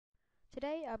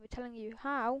Today I'll be telling you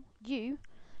how you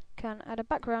can add a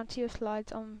background to your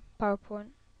slides on PowerPoint.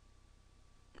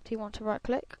 So you want to right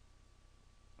click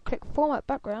Format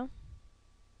Background.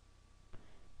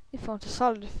 If you want a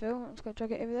solid fill, I'm just going to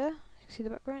drag it over there. You can see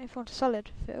the background. If you want a solid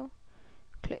fill,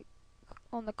 click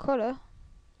on the colour,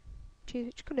 choose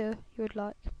which colour you would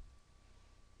like.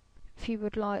 If you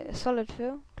would like a solid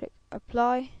fill, click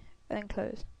Apply and then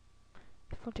Close.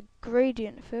 If you want a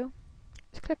gradient fill,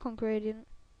 just click on Gradient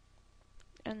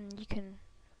and you can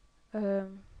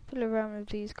fiddle around with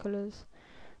these colours,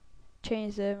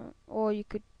 change them, or you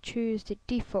could choose the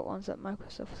default ones that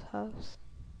Microsoft has.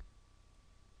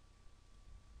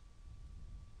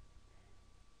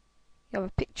 You have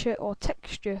a picture or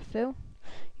texture fill.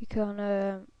 You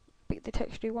can pick the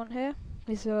texture you want here.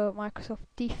 These are Microsoft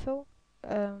default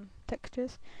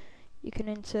textures. You can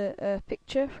insert a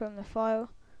picture from the file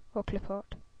or clip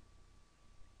art,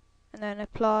 and then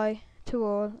apply to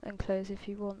all and close if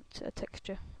you want a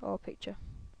texture or a picture.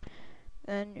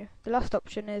 And the last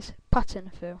option is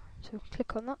pattern fill. So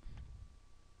click on that,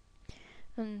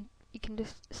 and you can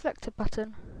just select a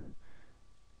pattern,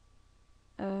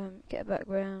 get a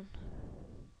background.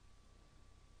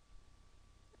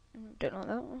 Don't like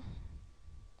that one.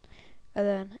 And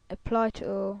then apply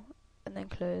to all and then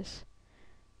close.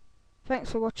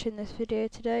 Thanks for watching this video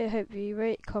today. I hope you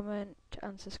rate, comment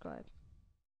and subscribe.